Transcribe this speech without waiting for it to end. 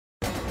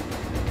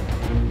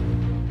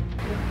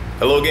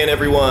Hello again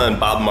everyone,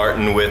 Bob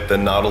Martin with the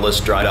Nautilus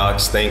Dry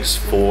Docks. Thanks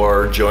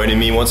for joining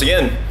me once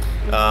again.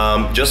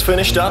 Just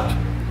finished up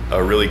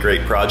a really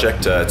great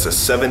project. It's a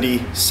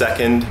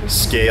 72nd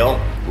scale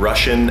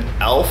Russian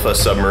Alfa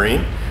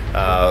submarine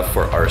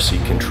for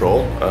RC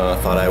control.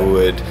 Thought I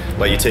would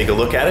let you take a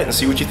look at it and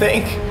see what you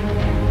think.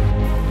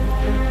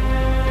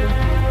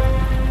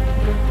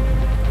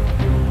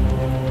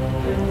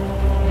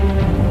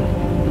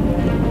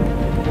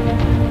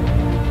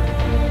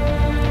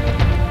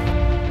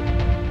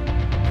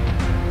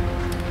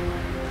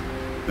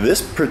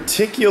 This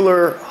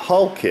particular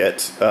hull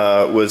kit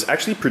was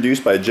actually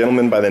produced by a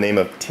gentleman by the name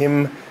of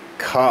Tim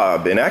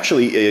Cobb, and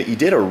actually he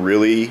did a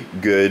really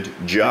good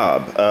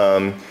job.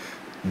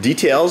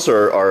 Details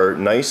are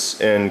nice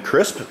and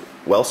crisp,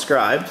 well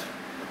scribed,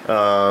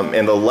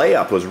 and the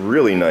layup was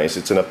really nice.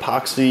 It's an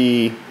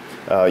epoxy,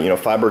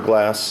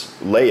 fiberglass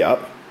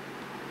layup,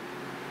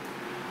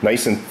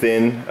 nice and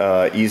thin,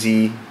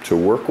 easy to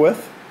work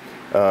with,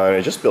 and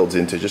it just builds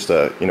into just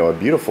a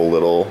beautiful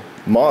little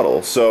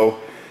model. So,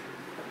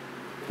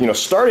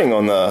 starting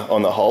on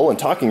the hull and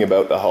talking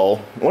about the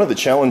hull, one of the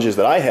challenges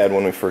that I had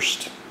when we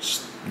first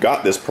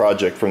got this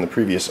project from the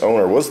previous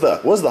owner was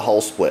the hull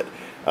split.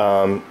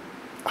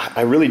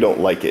 I really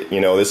don't like it.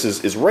 This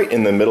is right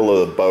in the middle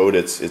of the boat.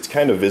 It's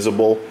kind of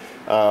visible.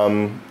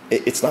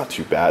 It's not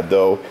too bad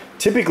though.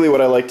 Typically what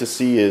I like to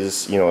see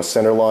is a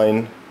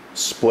centerline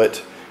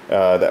split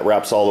that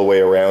wraps all the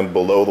way around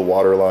below the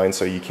water line,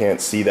 so you can't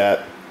see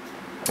that.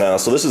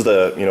 So this is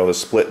the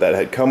split that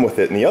had come with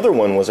it, and the other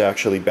one was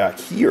actually back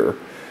here.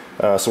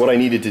 So what I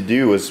needed to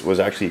do was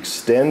actually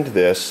extend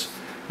this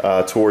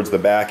towards the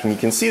back, and you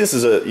can see this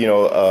is a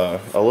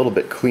little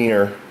bit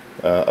cleaner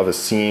of a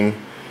seam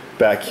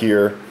back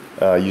here.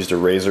 Used a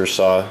razor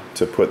saw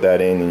to put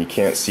that in, and you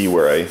can't see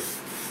where I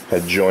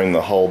had joined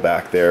the hull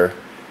back there.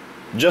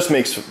 Just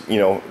makes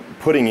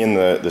putting in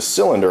the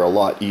cylinder a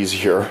lot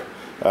easier,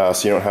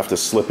 so you don't have to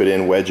slip it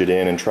in, wedge it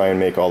in, and try and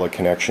make all the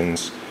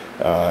connections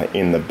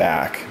in the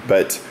back.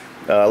 But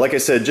like I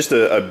said, just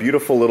a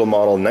beautiful little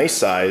model, nice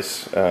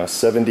size,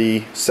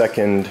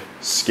 72nd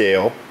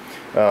scale.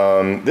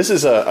 This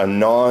is a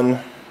non,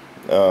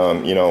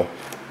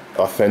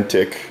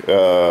 authentic,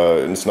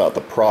 it's not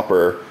the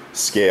proper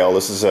scale.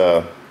 This is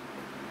a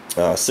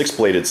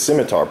 6-bladed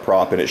scimitar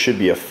prop, and it should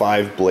be a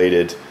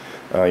 5-bladed,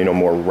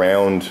 more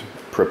round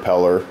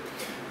propeller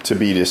to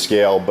be to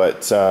scale.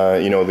 But,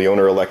 the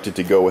owner elected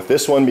to go with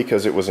this one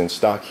because it was in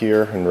stock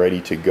here and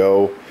ready to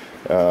go.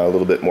 A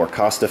little bit more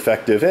cost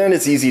effective, and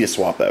it's easy to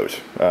swap out.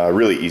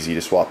 Really easy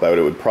to swap out.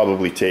 It would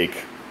probably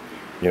take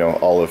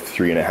all of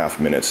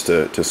 3.5 minutes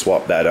to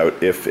swap that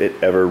out if it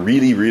ever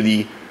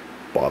really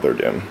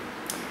bothered him.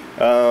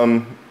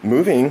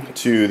 Moving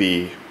to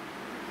the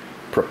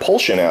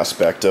propulsion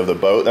aspect of the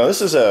boat. Now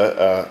this is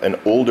an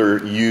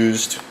older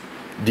used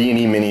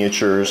D&E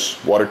Miniatures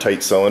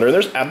watertight cylinder.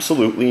 There's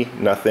absolutely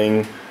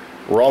nothing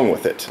wrong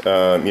with it.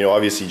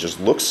 Obviously just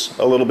looks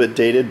a little bit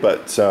dated,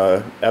 but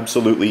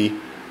absolutely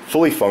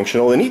fully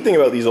functional. The neat thing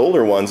about these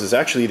older ones is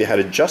actually they had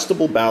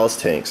adjustable ballast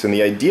tanks, and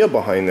the idea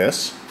behind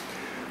this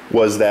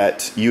was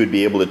that you would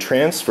be able to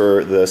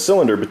transfer the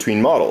cylinder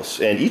between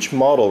models, and each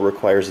model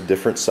requires a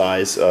different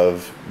size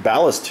of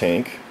ballast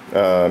tank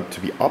to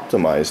be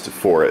optimized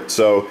for it.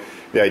 So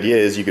the idea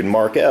is you can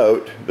mark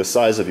out the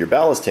size of your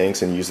ballast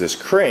tanks and use this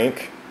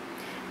crank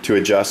to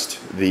adjust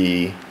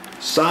the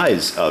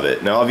size of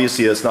it. Now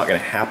obviously that's not going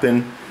to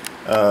happen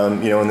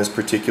in this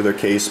particular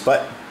case,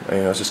 but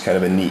it's just kind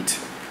of a neat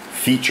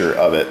feature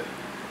of it.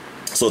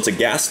 So it's a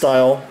gas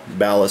style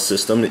ballast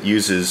system that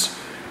uses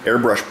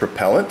airbrush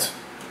propellant,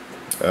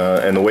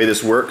 and the way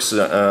this works,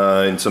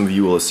 and some of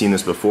you will have seen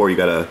this before, you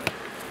got a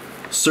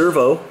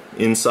servo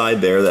inside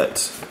there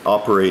that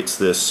operates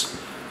this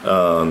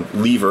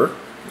lever,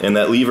 and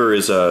that lever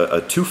is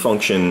a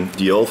two-function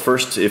deal.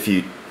 First, if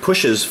he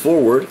pushes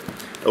forward,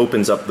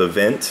 opens up the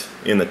vent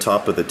in the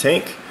top of the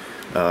tank,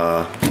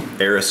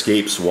 air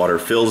escapes, water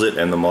fills it,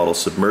 and the model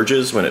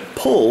submerges. When it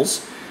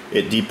pulls,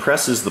 it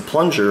depresses the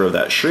plunger of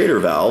that Schrader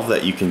valve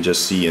that you can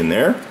just see in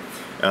there.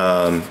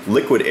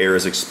 Liquid air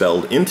is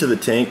expelled into the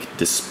tank,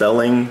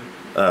 displacing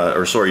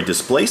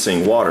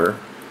water.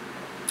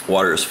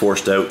 Water is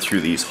forced out through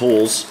these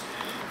holes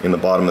in the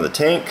bottom of the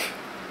tank,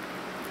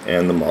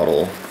 and the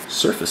model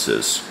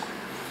surfaces.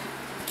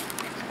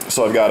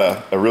 So I've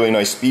got a really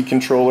nice speed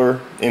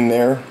controller in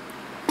there.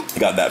 I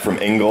got that from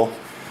Engel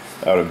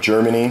out of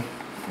Germany.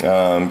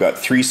 Got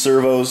 3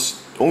 servos.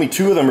 Only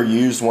 2 of them are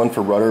used, one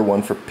for rudder,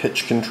 one for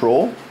pitch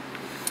control.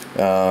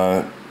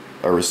 A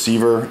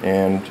receiver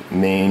and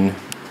main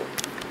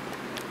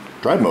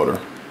drive motor.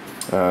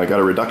 I got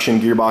a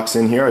reduction gearbox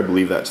in here. I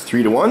believe that's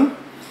 3-to-1.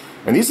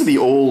 And these are the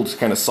old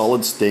kind of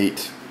solid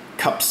state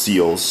cup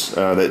seals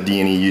that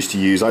D&E used to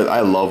use.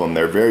 I love them.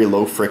 They're very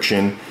low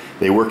friction.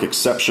 They work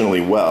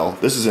exceptionally well.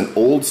 This is an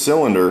old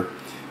cylinder.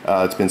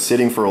 It's been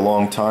sitting for a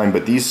long time,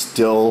 but these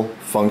still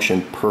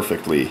function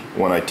perfectly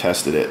when I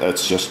tested it.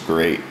 That's just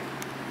great.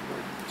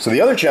 So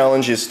the other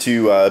challenge is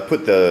to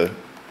put the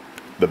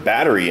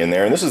battery in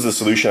there, and this is the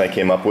solution I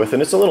came up with,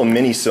 and it's a little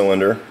mini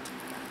cylinder.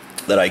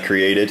 that I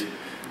created.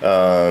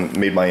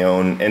 Made my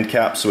own end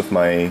caps with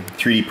my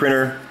 3D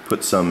printer,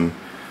 put some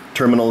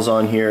terminals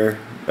on here,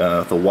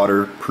 with a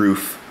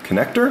waterproof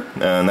connector,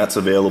 and that's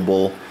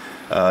available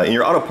in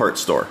your auto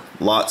parts store.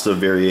 Lots of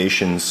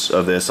variations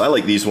of this. I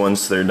like these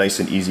ones. They're nice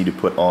and easy to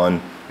put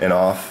on and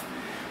off.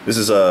 This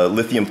is a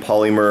lithium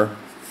polymer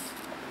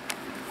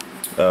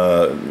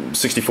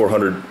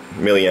 6400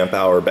 milliamp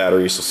hour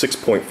battery, so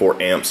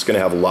 6.4 amps. Going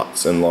to have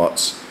lots and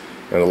lots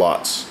and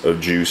lots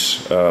of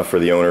juice for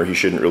the owner. He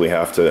shouldn't really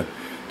have to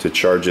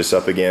charge this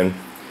up again.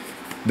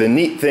 The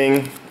neat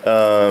thing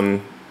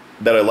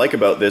that I like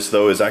about this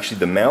though is actually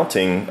the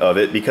mounting of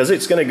it, because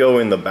it's going to go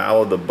in the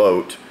bow of the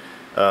boat.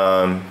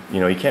 You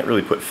know, you can't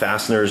really put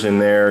fasteners in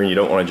there, and you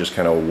don't want to just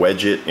kind of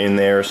wedge it in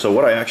there. So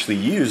what I actually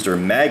used are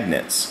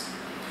magnets,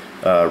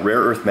 rare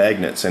earth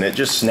magnets, and it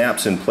just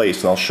snaps in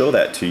place, and I'll show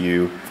that to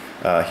you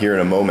here in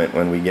a moment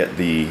when we get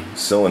the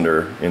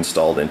cylinder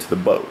installed into the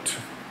boat.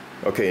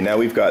 Okay, now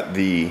we've got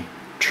the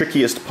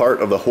trickiest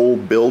part of the whole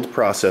build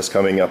process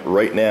coming up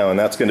right now, and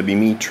that's going to be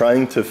me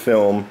trying to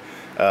film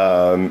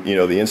you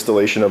know, the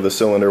installation of the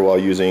cylinder while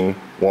using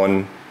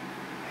one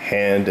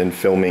hand and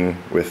filming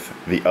with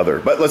the other.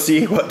 But let's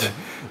see what,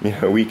 you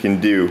know, we can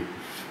do.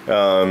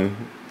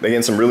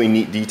 Again, some really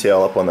neat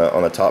detail up on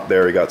the top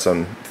there. We got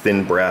some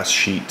thin brass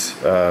sheet,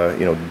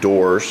 you know,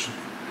 doors.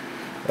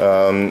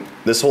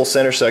 This whole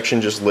center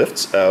section just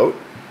lifts out.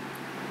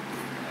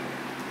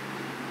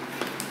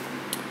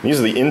 These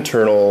are the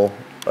internal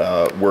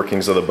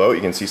workings of the boat.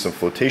 You can see some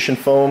flotation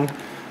foam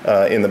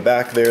in the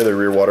back there, the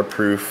rear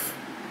waterproof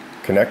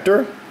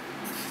connector.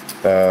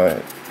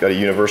 Got a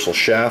universal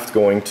shaft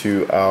going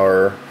to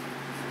our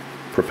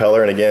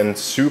propeller, and again,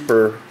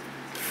 super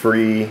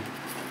free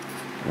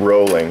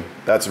rolling.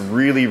 That's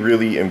really,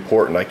 really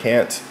important. I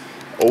can't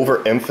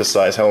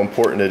overemphasize how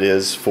important it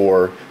is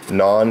for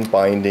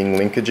non-binding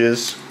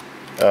linkages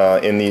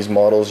in these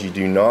models. You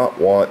do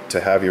not want to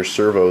have your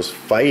servos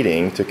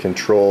fighting to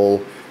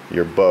control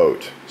your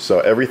boat. So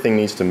everything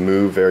needs to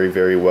move very,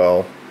 very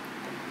well.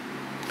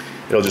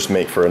 It'll just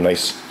make for a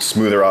nice,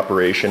 smoother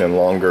operation and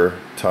longer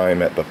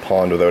time at the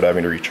pond without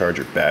having to recharge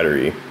your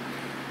battery.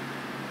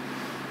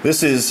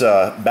 This is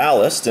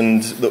ballast,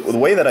 and the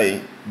way that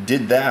I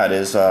did that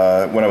is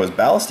when I was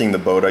ballasting the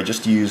boat, I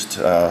just used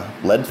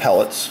lead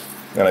pellets,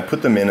 and I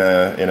put them in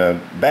a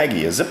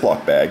baggie, a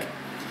Ziploc bag,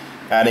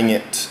 adding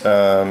it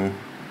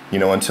you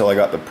know, until I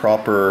got the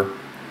proper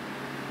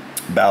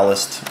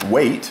ballast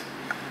weight.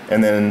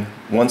 And then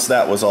once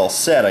that was all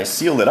set, I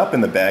sealed it up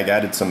in the bag,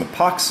 added some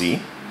epoxy,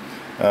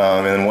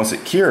 and then once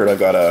it cured, I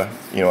got a,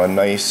 you know, a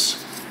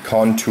nice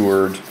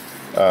contoured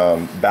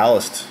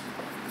ballast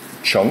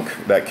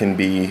chunk that can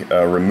be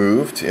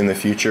removed in the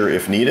future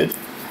if needed.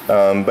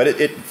 But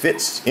it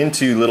fits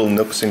into little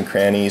nooks and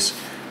crannies,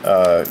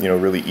 you know,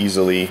 really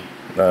easily.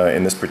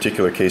 In this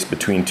particular case,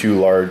 between two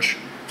large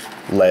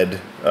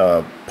lead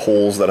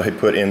poles that I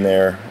put in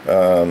there,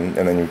 and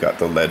then you've got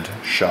the lead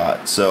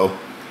shot. So,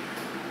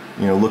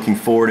 you know, looking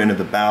forward into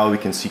the bow, we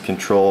can see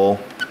control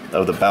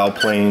of the bow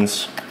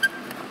planes.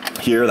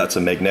 Here, that's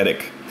a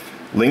magnetic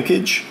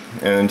linkage,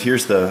 and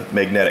here's the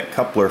magnetic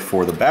coupler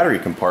for the battery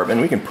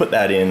compartment. We can put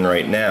that in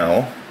right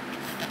now.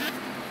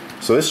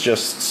 So this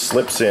just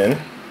slips in,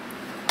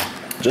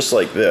 just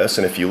like this,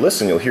 and if you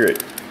listen, you'll hear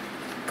it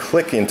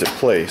click into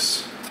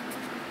place.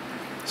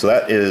 So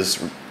that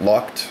is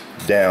locked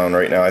down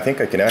right now. I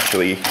think I can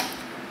actually, it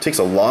takes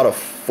a lot of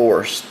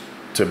force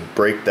to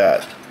break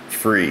that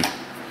free.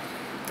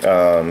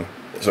 So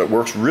it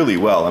works really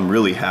well. I'm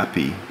really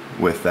happy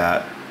with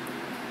that.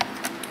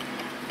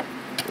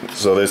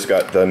 So this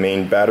got the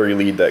main battery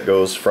lead that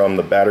goes from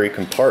the battery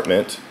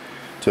compartment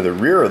to the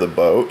rear of the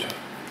boat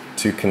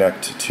to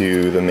connect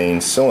to the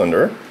main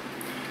cylinder,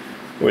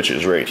 which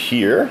is right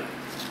here.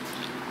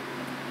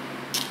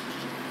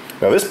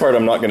 Now this part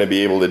I'm not going to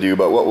be able to do,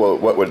 but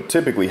what would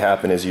typically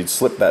happen is you'd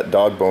slip that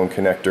dog bone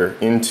connector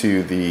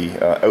into the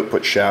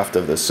output shaft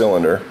of the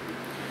cylinder.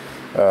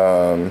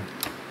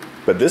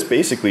 But this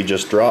basically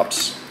just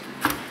drops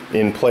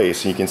in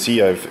place. You can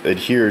see I've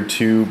adhered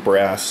two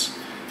brass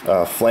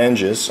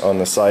flanges on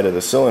the side of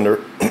the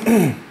cylinder,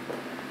 and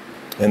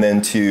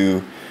then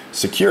to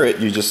secure it,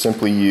 you just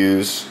simply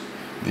use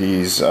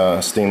these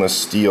stainless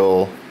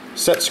steel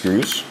set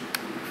screws,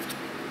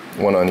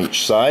 one on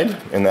each side,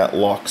 and that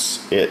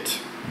locks it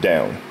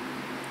down.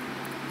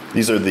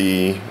 These are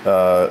the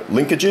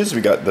linkages.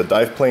 We got the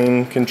dive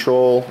plane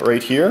control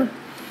right here.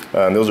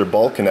 Those are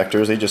ball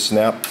connectors. They just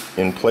snap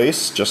in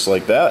place just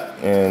like that.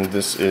 And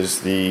this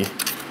is the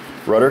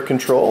rudder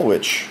control,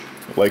 which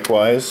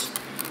likewise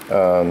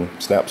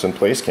snaps in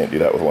place. Can't do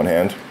that with one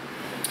hand.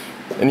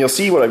 And you'll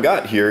see what I've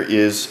got here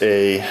is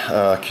a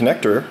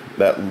connector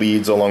that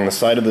leads along the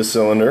side of the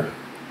cylinder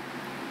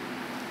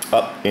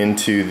up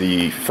into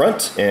the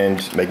front,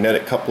 and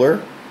magnetic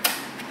coupler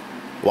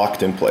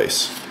locked in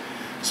place.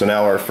 So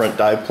now our front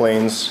dive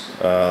planes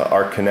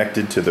are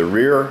connected to the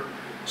rear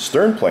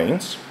stern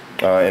planes,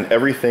 and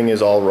everything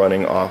is all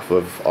running off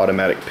of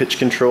automatic pitch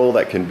control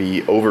that can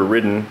be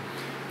overridden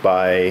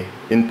by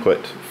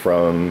input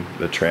from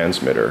the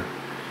transmitter.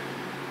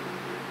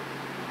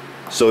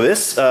 So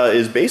this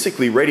is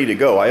basically ready to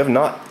go. I have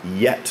not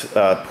yet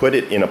put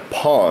it in a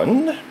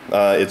pond.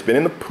 It's been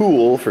in the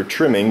pool for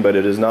trimming, but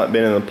it has not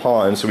been in the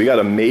pond. So we got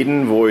a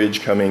maiden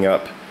voyage coming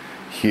up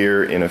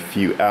here in a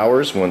few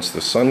hours once the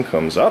sun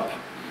comes up.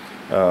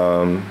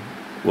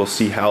 We'll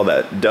see how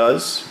that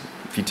does.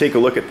 If you take a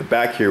look at the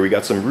back here, we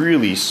got some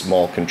really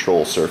small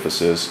control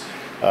surfaces,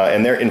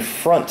 and they're in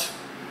front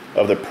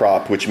of the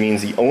prop, which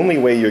means the only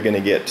way you're going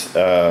to get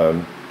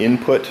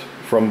input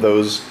from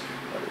those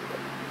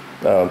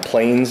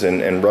planes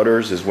and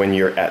rudders is when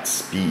you're at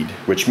speed,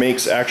 which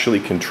makes actually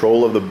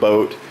control of the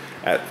boat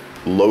at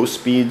low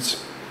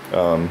speeds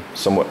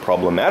somewhat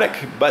problematic.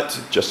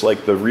 But just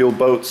like the real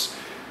boats,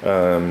 you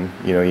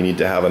know, you need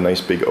to have a nice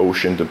big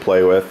ocean to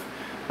play with,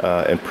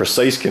 and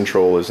precise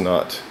control is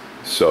not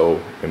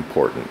so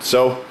important.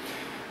 So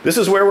this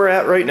is where we're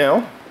at right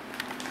now.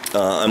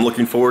 I'm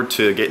looking forward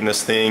to getting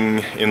this thing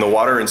in the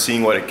water and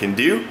seeing what it can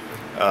do.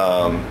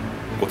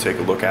 We'll take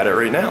a look at it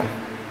right now.